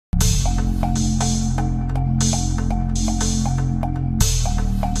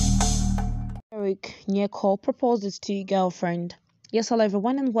Derrick Nyeko proposes to girlfriend. Yes, hello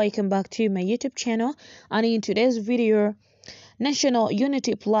everyone and welcome back to my YouTube channel. And in today's video, National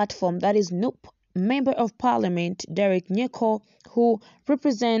Unity Platform, that is NUP, Member of Parliament Derrick Nyeko, who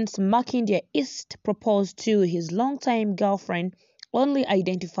represents Mackindia East, proposed to his longtime girlfriend, only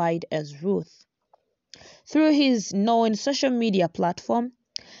identified as Ruth. Through his known social media platform,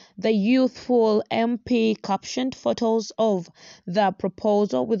 the youthful MP captioned photos of the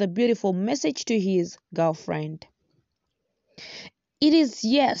proposal with a beautiful message to his girlfriend. It is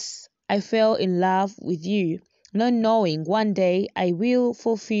yes, I fell in love with you, not knowing one day I will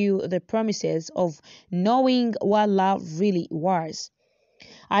fulfill the promises of knowing what love really was.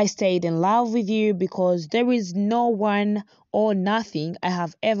 I stayed in love with you because there is no one or nothing I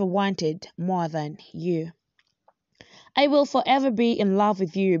have ever wanted more than you. I will forever be in love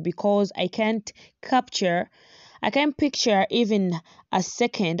with you because I can't picture even a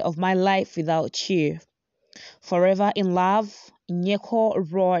second of my life without you. Forever in love, Nyeko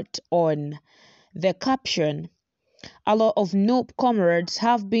wrote on the caption. A lot of NUP comrades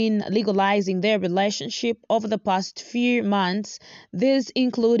have been legalizing their relationship over the past few months, these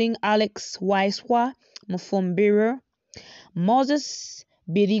including Alex Waiswa Mufumbiro, Moses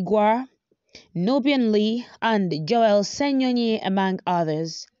Birigwa, Nubian Lee, and Joel Senyonyi, among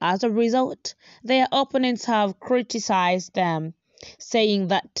others. As a result, their opponents have criticized them, saying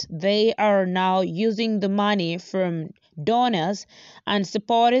that they are now using the money from donors and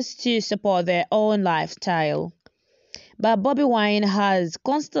supporters to support their own lifestyle. But Bobby Wine has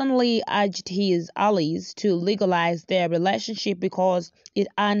constantly urged his allies to legalize their relationship because it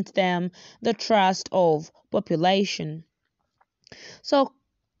earns them the trust of population. So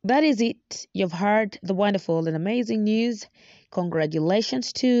that is it. You've heard the wonderful and amazing news.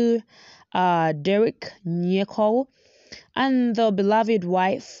 Congratulations to Derrick Nyeko and the beloved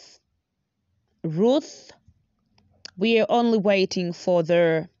wife, Ruth. We are only waiting for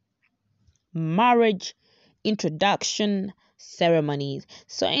their marriage introduction ceremonies.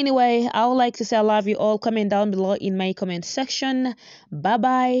 So anyway, I would like to say I love you all. Comment down below in my comment section. Bye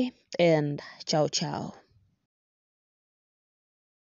bye and ciao ciao.